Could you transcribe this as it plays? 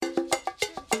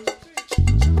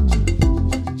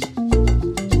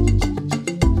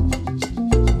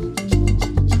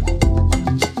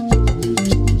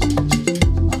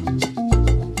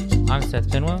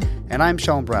And I'm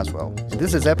Sean Braswell.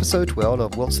 This is episode 12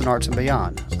 of Wilson Arts and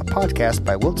Beyond, a podcast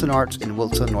by Wilson Arts in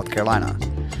Wilson, North Carolina.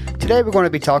 Today we're going to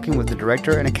be talking with the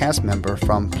director and a cast member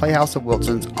from Playhouse of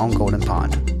Wilson's on Golden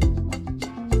Pond.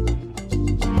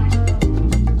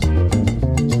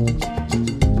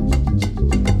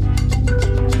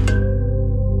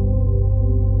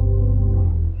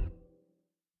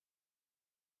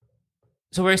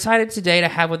 So we're excited today to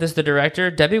have with us the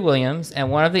director, Debbie Williams,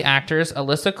 and one of the actors,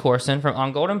 Alyssa Corson from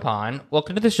On Golden Pond.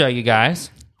 Welcome to the show, you guys.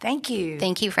 Thank you.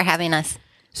 Thank you for having us.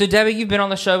 So Debbie, you've been on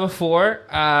the show before,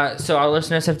 so our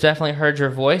listeners have definitely heard your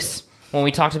voice when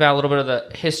we talked about a little bit of the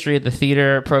history of the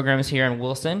theater programs here in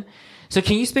Wilson. So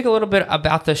can you speak a little bit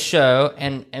about the show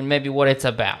and maybe what it's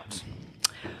about?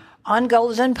 On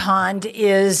Golden Pond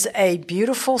is a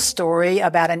beautiful story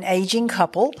about an aging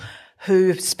couple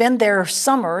who spend their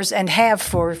summers and have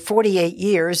for 48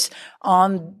 years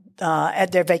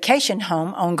at their vacation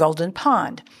home on Golden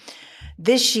Pond.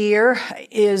 This year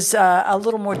is a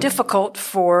little more difficult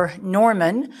for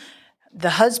Norman, the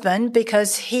husband,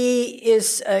 because he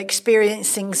is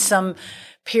experiencing some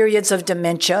periods of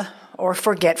dementia or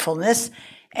forgetfulness,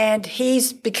 and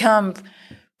he's become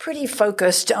pretty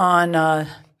focused on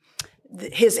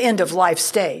his end-of-life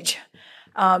stage.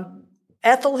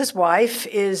 Ethel, his wife,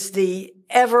 is the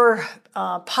ever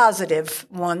positive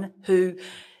one who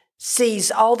sees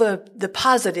all the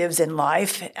positives in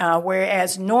life,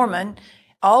 whereas Norman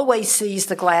always sees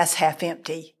the glass half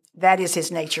empty. That is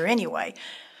his nature anyway.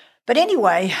 But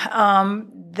anyway,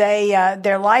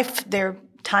 their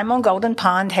time on Golden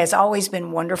Pond has always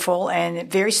been wonderful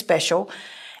and very special.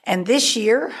 And this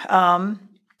year,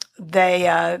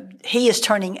 he is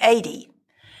turning 80.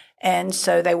 And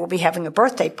so they will be having a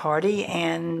birthday party,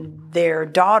 and their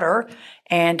daughter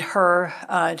and her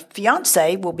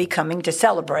fiance will be coming to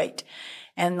celebrate.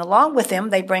 And along with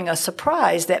them, they bring a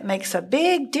surprise that makes a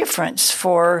big difference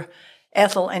for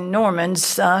Ethel and Norman's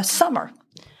summer.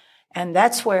 And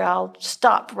that's where I'll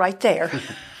stop right there.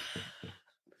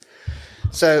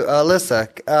 So,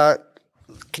 Alyssa,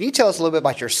 can you tell us a little bit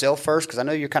about yourself first? Because I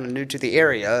know you're kind of new to the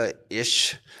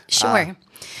area-ish. Sure.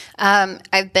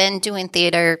 I've been doing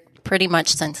theater pretty much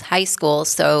since high school,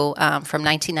 so from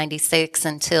 1996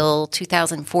 until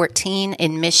 2014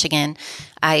 in Michigan.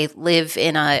 I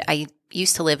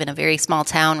used to live in a very small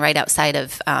town right outside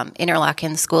of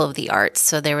Interlochen School of the Arts,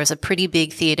 so there was a pretty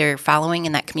big theater following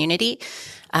in that community.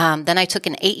 Then I took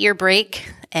an 8-year break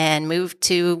and moved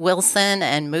to Wilson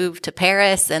and moved to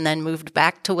Paris and then moved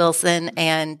back to Wilson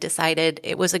and decided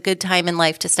it was a good time in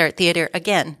life to start theater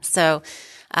again. So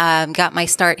got my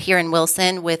start here in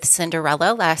Wilson with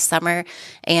Cinderella last summer,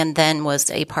 and then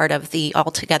was a part of the All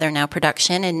Together Now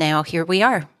production, and now here we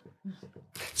are.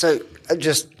 So,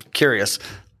 just curious,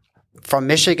 from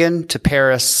Michigan to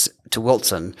Paris to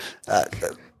Wilson,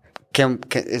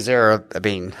 is there a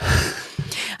bean?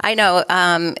 I know.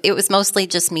 It was mostly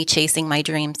just me chasing my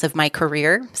dreams of my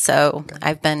career, so okay.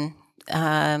 I've been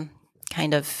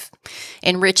kind of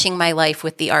enriching my life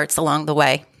with the arts along the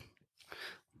way.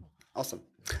 Awesome.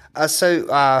 So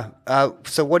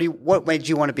what made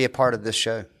you want to be a part of this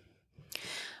show?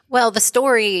 Well, the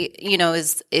story,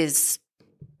 is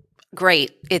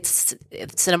great. It's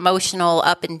an emotional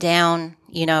up and down.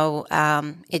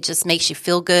 It just makes you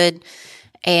feel good,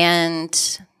 and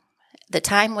the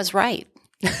time was right.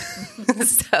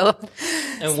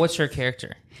 And what's your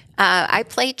character? I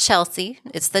played Chelsea.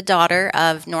 It's the daughter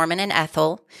of Norman and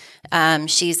Ethel.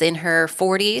 She's in her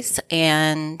 40s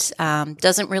and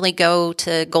doesn't really go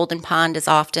to Golden Pond as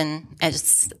often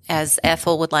as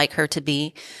Ethel would like her to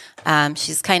be.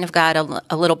 She's kind of got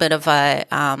a little bit of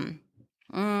an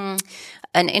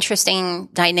interesting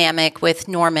dynamic with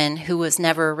Norman, who was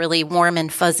never really warm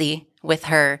and fuzzy with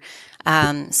her.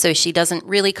 So she doesn't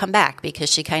really come back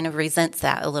because she kind of resents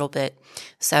that a little bit.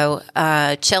 So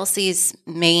Chelsea's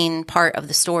main part of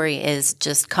the story is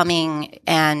just coming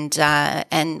and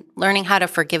learning how to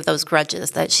forgive those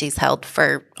grudges that she's held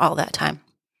for all that time.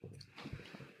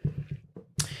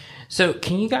 So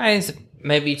can you guys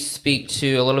maybe speak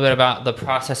to a little bit about the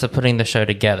process of putting the show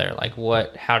together? Like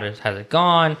has it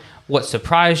gone? What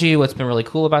surprised you? What's been really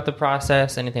cool about the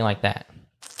process? Anything like that?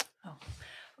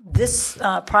 This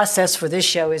process for this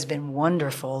show has been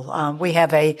wonderful. We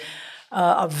have a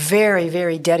very,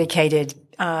 very dedicated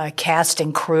cast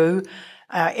and crew.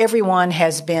 Everyone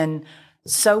has been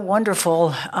so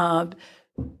wonderful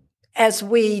as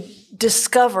we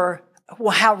discover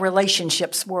how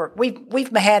relationships work. We've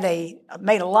had a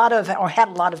lot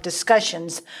of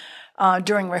discussions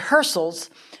during rehearsals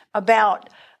about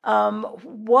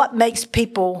what makes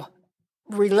people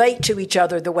relate to each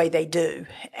other the way they do,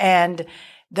 and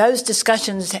those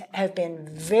discussions have been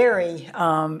very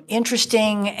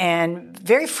interesting and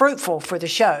very fruitful for the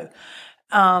show.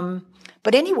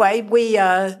 But anyway, we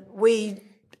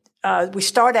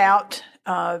start out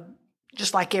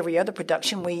just like every other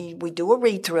production. We do a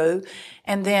read through,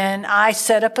 and then I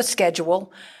set up a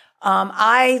schedule.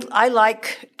 I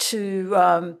like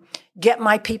to get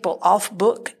my people off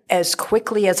book as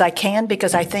quickly as I can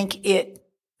because I think it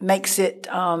makes it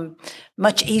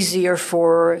much easier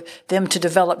for them to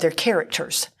develop their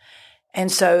characters.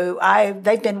 And so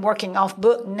they've been working off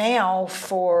book now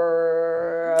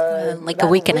for like a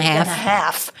week and a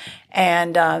half.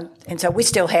 And so we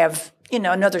still have,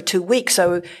 another 2 weeks.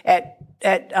 So prior to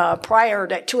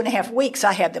that 2.5 weeks,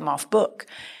 I had them off book,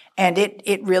 and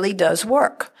it really does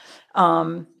work.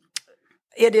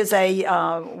 It is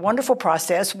a wonderful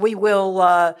process. We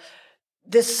will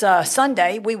this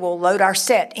Sunday we will load our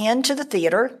set into the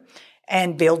theater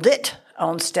and build it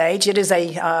on stage. It is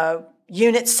a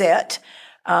unit set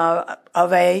of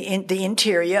the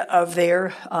interior of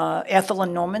their Ethel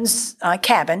and Norman's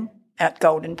cabin at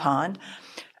Golden Pond.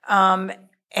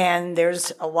 And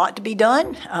there's a lot to be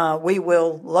done. We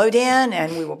will load in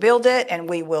and we will build it and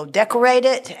we will decorate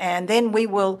it, and then we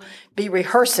will be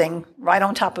rehearsing right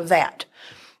on top of that.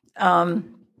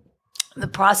 The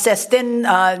process then,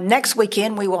 next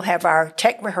weekend we will have our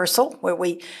tech rehearsal where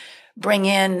we bring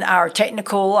in our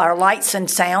lights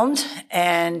and sound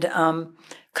and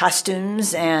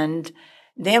costumes, and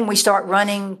then we start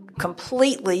running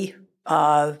completely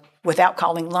without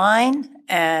calling line,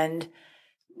 and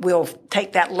we'll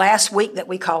take that last week that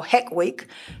we call Heck Week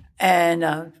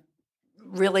and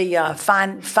really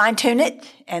fine-tune it,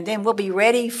 and then we'll be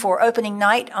ready for opening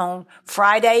night on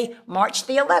Friday, March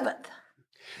the 11th.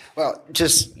 Well,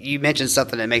 you mentioned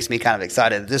something that makes me kind of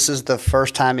excited. This is the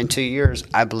first time in 2 years,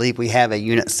 I believe, we have a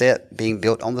unit set being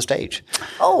built on the stage.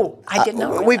 Oh, I didn't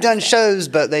know. We've done shows,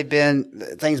 but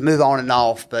things move on and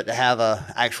off, but to have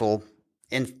a actual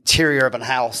interior of a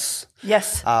house.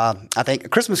 Yes. I think A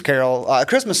Christmas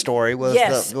Story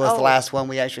was the last one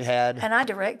we actually had. And I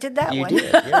directed that you one. You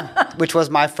did, yeah. Which was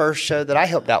my first show that I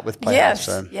helped out with Playhouse.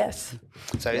 Yes.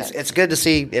 So it's good to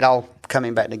see it all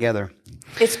coming back together.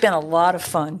 It's been a lot of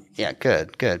fun. Yeah,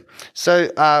 good.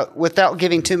 So without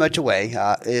giving too much away,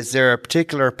 is there a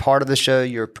particular part of the show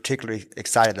you're particularly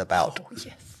excited about? Oh,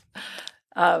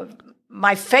 yes.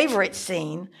 My favorite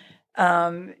scene,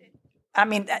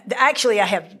 actually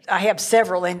I have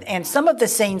several, and some of the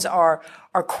scenes are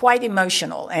quite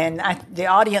emotional, and the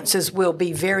audiences will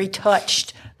be very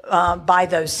touched by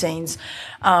those scenes.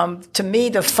 To me,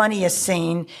 the funniest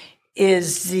scene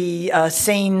is the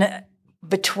scene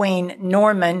between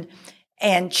Norman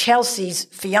and Chelsea's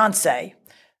fiance,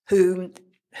 whom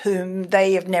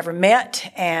they have never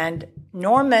met, and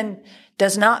Norman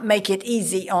does not make it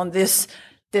easy on this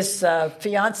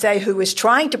fiance who is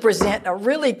trying to present a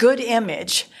really good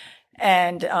image,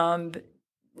 and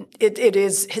it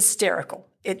is hysterical.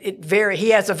 He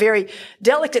has a very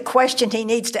delicate question he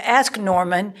needs to ask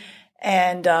Norman,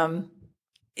 and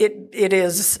it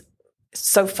is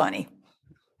so funny.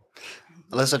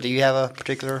 Alyssa, do you have a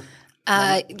particular?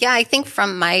 I think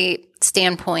from my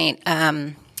standpoint,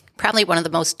 probably one of the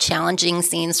most challenging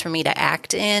scenes for me to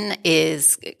act in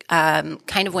is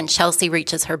kind of when Chelsea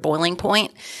reaches her boiling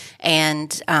point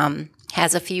and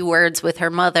has a few words with her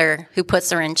mother who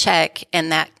puts her in check,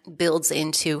 and that builds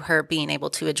into her being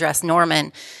able to address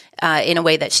Norman in a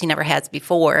way that she never has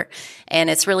before. And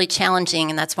it's really challenging,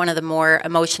 and that's one of the more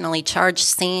emotionally charged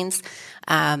scenes.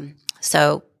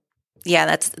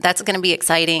 That's going to be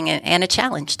exciting and a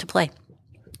challenge to play.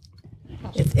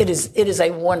 It is a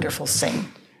wonderful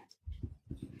scene.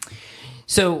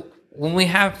 So when we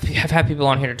have had people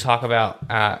on here to talk about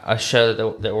a show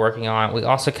that we're working on, we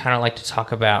also kind of like to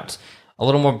talk about a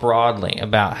little more broadly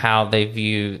about how they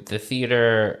view the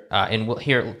theater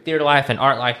theater life and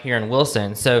art life here in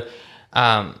Wilson. So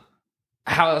how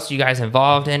else are you guys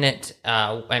involved in it,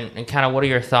 and kind of what are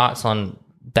your thoughts on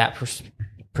that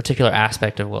particular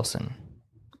aspect of Wilson?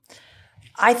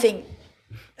 I think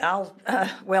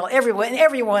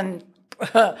everyone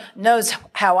knows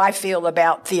how I feel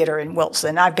about theater in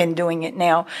Wilson. I've been doing it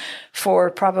now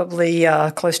for probably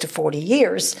close to 40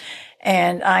 years,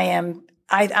 and I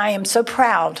am so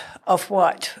proud of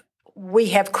what we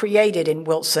have created in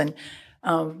Wilson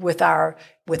with our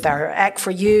Act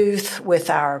for Youth,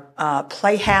 with our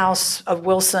Playhouse of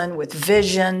Wilson, with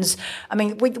Visions. I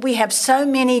mean, we have so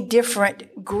many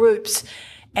different groups,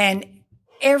 and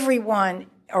everyone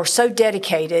are so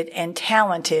dedicated and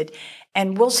talented.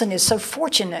 And Wilson is so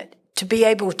fortunate to be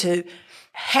able to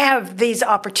have these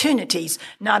opportunities,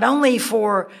 not only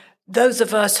for those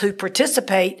of us who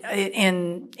participate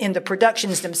in the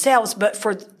productions themselves, but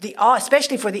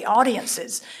especially for the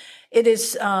audiences, it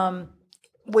is.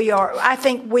 I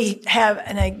think we have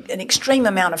an extreme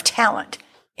amount of talent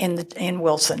in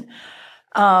Wilson.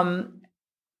 I'm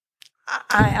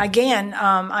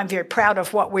very proud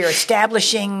of what we're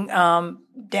establishing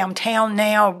downtown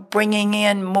now, bringing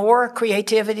in more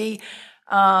creativity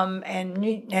and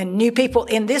new people.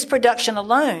 In this production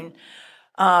alone,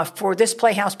 for this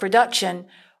Playhouse production,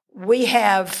 we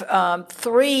have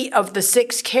 3 of the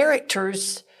 6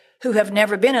 characters who have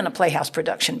never been in a Playhouse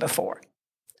production before.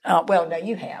 Well, no,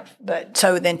 you have, but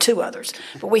so then 2 others.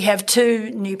 But we have 2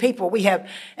 new people. We have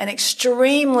an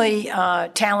extremely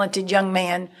talented young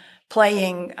man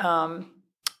playing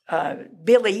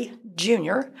Billy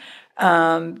Jr.,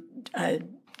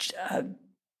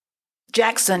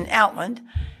 Jackson Outland,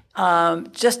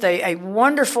 just a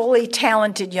wonderfully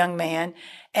talented young man.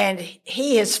 And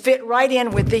he has fit right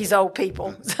in with these old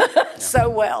people so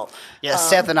well. Yeah,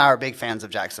 Seth and I are big fans of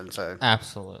Jackson. So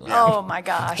Absolutely. Yeah. Oh my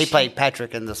gosh, he played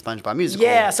Patrick in the SpongeBob musical.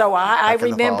 Yeah, so I back in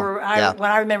the remember fall.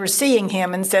 when I remember seeing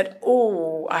him and said,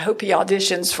 "Oh, I hope he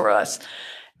auditions for us."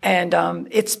 And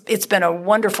it's been a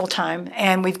wonderful time.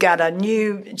 And we've got a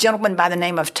new gentleman by the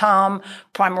name of Tom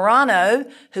Primerano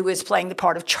who is playing the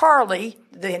part of Charlie.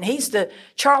 And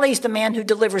Charlie's the man who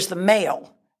delivers the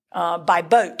mail by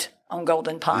boat on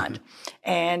Golden Pond.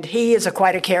 And he is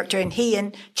quite a character. And he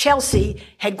and Chelsea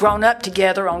had grown up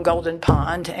together on Golden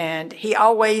Pond. And he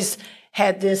always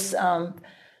had this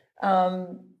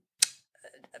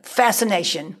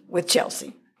fascination with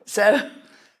Chelsea. So,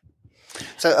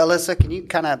 Alyssa, can you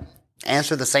kind of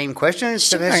answer the same question,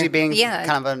 especially being kind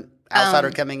of an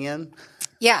outsider coming in?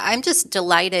 Yeah, I'm just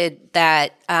delighted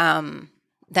that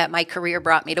that my career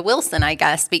brought me to Wilson, I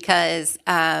guess, because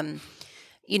I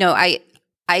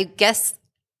guess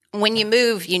when you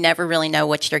move, you never really know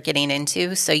what you're getting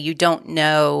into, so you don't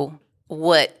know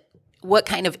what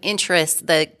kind of interest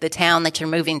the town that you're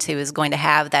moving to is going to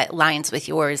have that lines with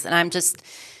yours. And I'm just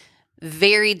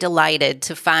very delighted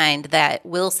to find that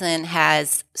Wilson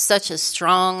has such a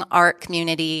strong art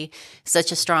community,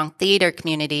 such a strong theater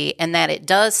community, and that it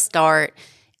does start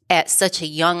at such a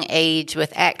young age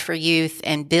with Act for Youth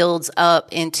and builds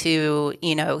up into,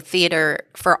 theater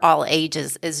for all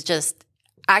ages is just,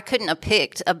 I couldn't have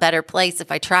picked a better place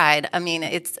if I tried. I mean,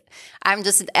 I'm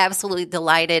just absolutely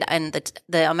delighted, and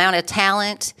the amount of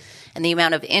talent and the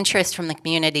amount of interest from the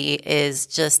community is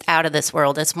just out of this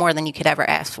world. It's more than you could ever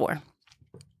ask for.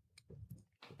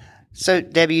 So,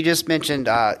 Debbie, you just mentioned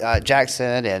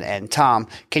Jackson and Tom.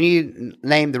 Can you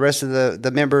name the rest of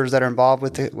the members that are involved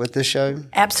with this show?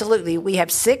 Absolutely. We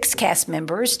have 6 cast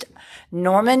members.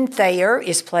 Norman Thayer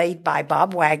is played by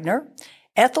Bob Wagner.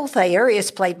 Ethel Thayer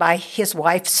is played by his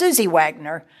wife, Susie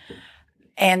Wagner.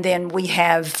 And then we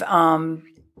have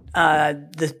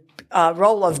the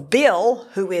role of Bill,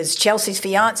 who is Chelsea's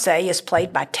fiance, is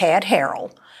played by Tad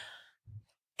Harrell.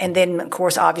 And then, of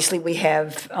course, obviously we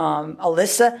have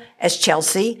Alyssa as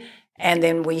Chelsea, and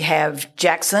then we have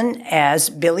Jackson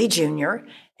as Billy Jr.,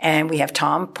 and we have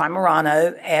Tom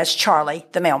Primerano as Charlie,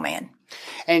 the mailman.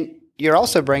 And you're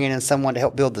also bringing in someone to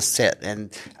help build the set.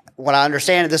 And what I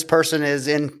understand, this person is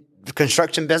in the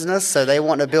construction business, so they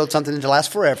want to build something to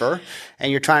last forever,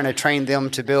 and you're trying to train them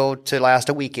to build to last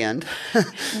a weekend.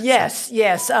 Yes.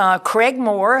 Craig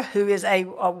Moore, who is a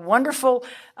wonderful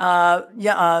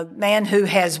man who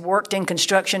has worked in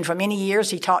construction for many years.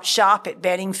 He taught shop at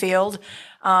Beddingfield.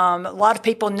 A lot of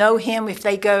people know him if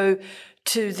they go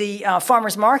to the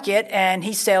farmer's market, and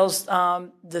he sells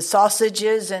the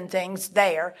sausages and things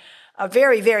there. A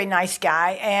very, very nice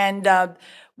guy. And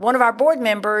one of our board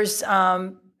members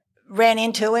ran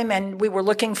into him, and we were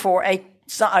looking for a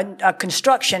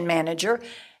construction manager.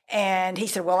 And he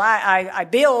said, well, I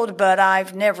build, but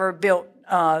I've never built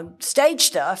stage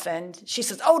stuff. And she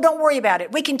says, oh, don't worry about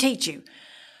it. We can teach you.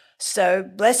 So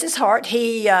bless his heart,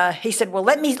 he said, well,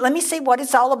 let me see what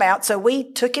it's all about. So we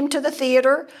took him to the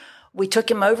theater. We took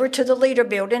him over to the Leader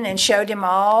Building and showed him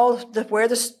where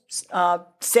the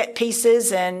set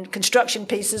pieces and construction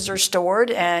pieces are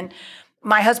stored. And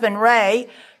my husband, Ray,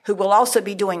 who will also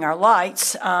be doing our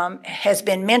lights, has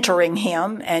been mentoring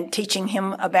him and teaching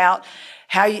him about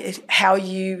how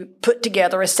you put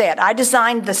together a set. I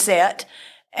designed the set,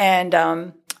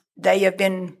 and they have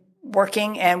been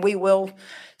working, and we will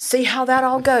see how that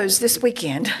all goes this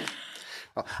weekend.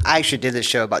 Well, I actually did this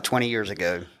show about 20 years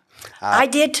ago. I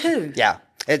did too. Yeah.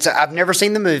 I've never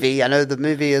seen the movie. I know the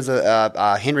movie is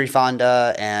Henry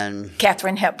Fonda and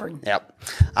Katharine Hepburn.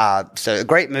 Yep. So a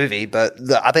great movie, but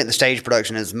I think the stage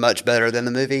production is much better than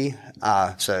the movie.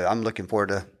 So I'm looking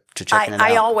forward to checking it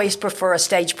out. I always prefer a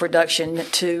stage production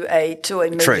to a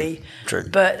movie. True.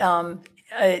 But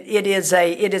it is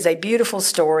a beautiful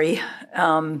story.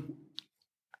 Yeah.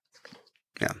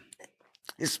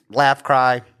 It's laugh,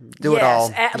 cry, do it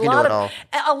all.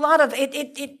 A lot of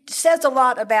it says a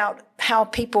lot about how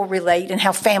people relate and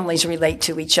how families relate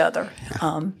to each other.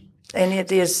 And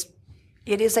it is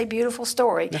a beautiful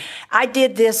story. Yeah. I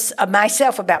did this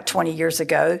myself about 20 years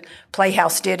ago.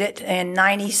 Playhouse did it in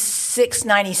 96,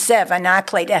 97. I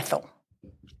played Ethel.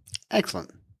 Excellent.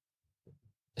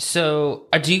 So,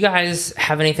 do you guys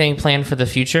have anything planned for the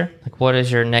future? Like, what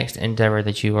is your next endeavor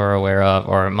that you are aware of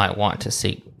or might want to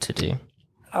seek to do?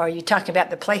 Are you talking about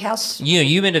the Playhouse?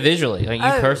 You individually, like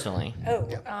you personally.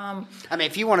 I mean,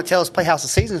 if you want to tell us Playhouse the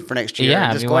seasons for next year,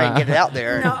 just go ahead and get it out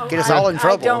there and get us all in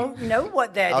trouble. I don't know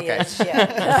what that is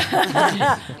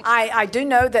yet. I do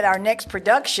know that our next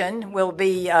production will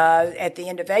be at the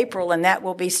end of April, and that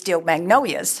will be Steel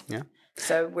Magnolias. Yeah.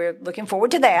 So we're looking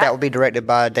forward to that. That will be directed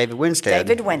by David Winstead.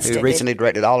 Who recently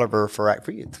directed Oliver for Act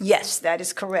for Youth. Yes, that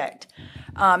is correct.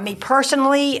 Me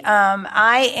personally,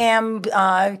 I am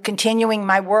continuing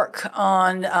my work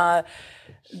on An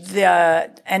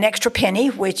Extra Penny,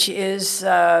 which is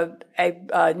a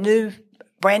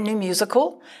brand new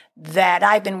musical that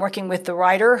I've been working with the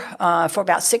writer for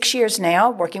about 6 years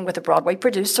now, working with a Broadway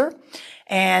producer.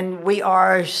 And we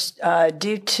are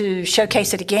due to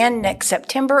showcase it again next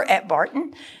September at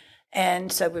Barton.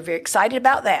 And so we're very excited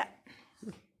about that.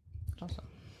 Awesome.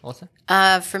 Melissa?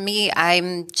 For me,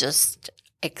 I'm just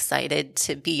excited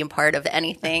to be a part of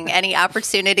anything, any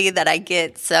opportunity that I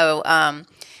get. So I'm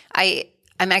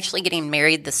actually getting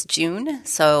married this June,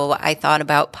 so I thought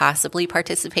about possibly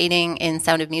participating in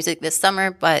Sound of Music this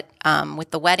summer, but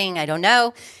with the wedding, I don't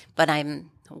know, but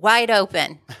I'm wide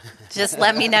open. Just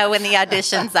let me know when the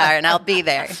auditions are, and I'll be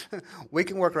there. We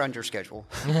can work around your schedule.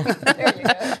 There you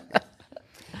go.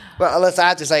 Well, Alyssa, I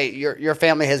have to say, your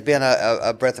family has been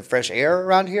a breath of fresh air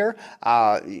around here.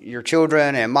 Your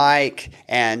children and Mike,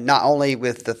 and not only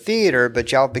with the theater,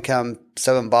 but y'all have become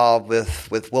so involved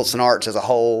with Wilson Arts as a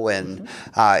whole, and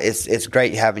it's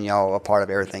great having y'all a part of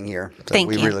everything here. So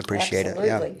Thank you. We really appreciate it.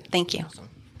 Yeah. Thank you.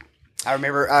 I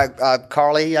remember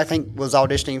Carly, I think, was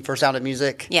auditioning for Sound of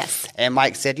Music. Yes. And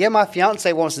Mike said, yeah, my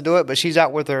fiance wants to do it, but she's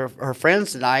out with her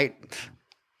friends tonight.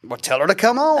 Well, tell her to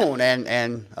come on.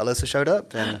 And Alyssa showed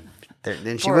up, and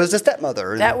then she was the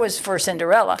stepmother. That was for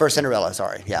Cinderella. For Cinderella,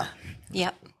 sorry. Yeah.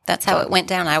 Yep. That's how it went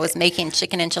down. I was making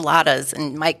chicken enchiladas,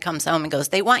 and Mike comes home and goes,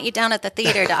 they want you down at the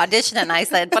theater to audition. And I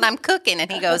said, but I'm cooking.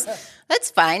 And he goes,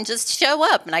 that's fine. Just show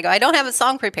up. And I go, I don't have a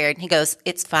song prepared. And he goes,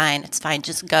 it's fine. It's fine.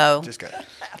 Just go. Just go.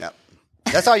 Yep.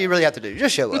 That's all you really have to do.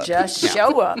 Just show up.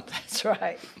 Show up. That's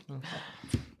right.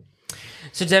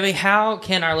 So, Debbie, how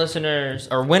can our listeners,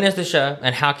 or when is the show,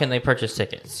 and how can they purchase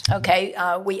tickets? Okay,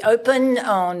 we open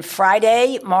on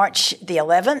Friday, March the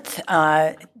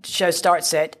 11th. Show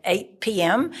starts at 8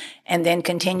 p.m. and then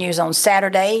continues on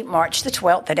Saturday, March the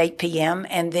 12th at 8 p.m.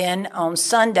 and then on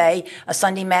Sunday, a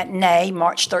Sunday matinee,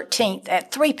 March 13th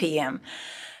at 3 p.m.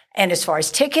 And as far as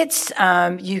tickets,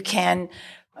 you can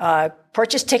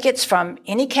purchase tickets from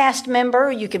any cast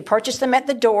member. You can purchase them at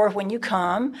the door when you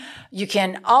come. You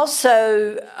can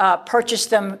also purchase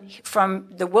them from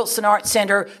the Wilson Arts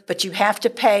Center, but you have to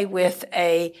pay with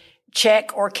a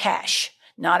check or cash,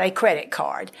 not a credit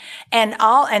card. And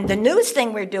the newest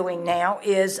thing we're doing now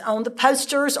is on the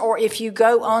posters, or if you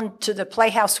go on to the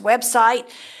Playhouse website,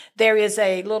 there is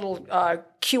a little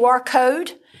QR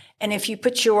code. And if you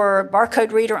put your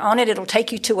barcode reader on it, it'll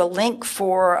take you to a link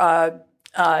for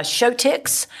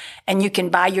Showtix, and you can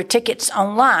buy your tickets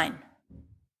online,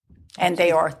 and they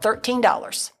are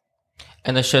 $13.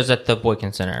 And the show's at the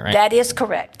Boykin Center, right? That is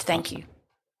correct. Thank you.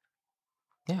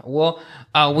 Yeah, well,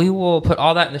 we will put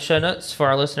all that in the show notes for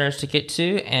our listeners to get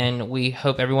to, and we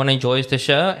hope everyone enjoys the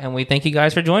show, and we thank you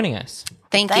guys for joining us.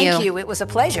 Thank you. It was a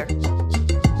pleasure.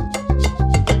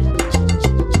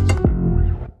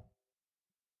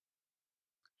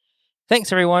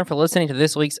 Thanks, everyone, for listening to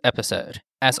this week's episode.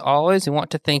 As always, we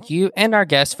want to thank you and our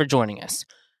guests for joining us.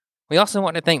 We also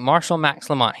want to thank Marshall Max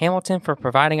Lamont Hamilton for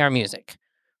providing our music.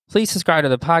 Please subscribe to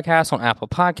the podcast on Apple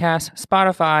Podcasts,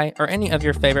 Spotify, or any of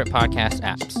your favorite podcast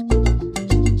apps.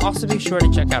 Also, be sure to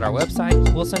check out our website,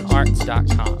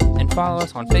 wilsonarts.com, and follow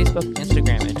us on Facebook,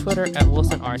 Instagram, and Twitter at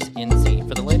WilsonArtsNC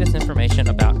for the latest information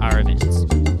about our events.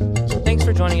 Thanks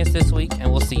for joining us this week,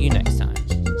 and we'll see you next time.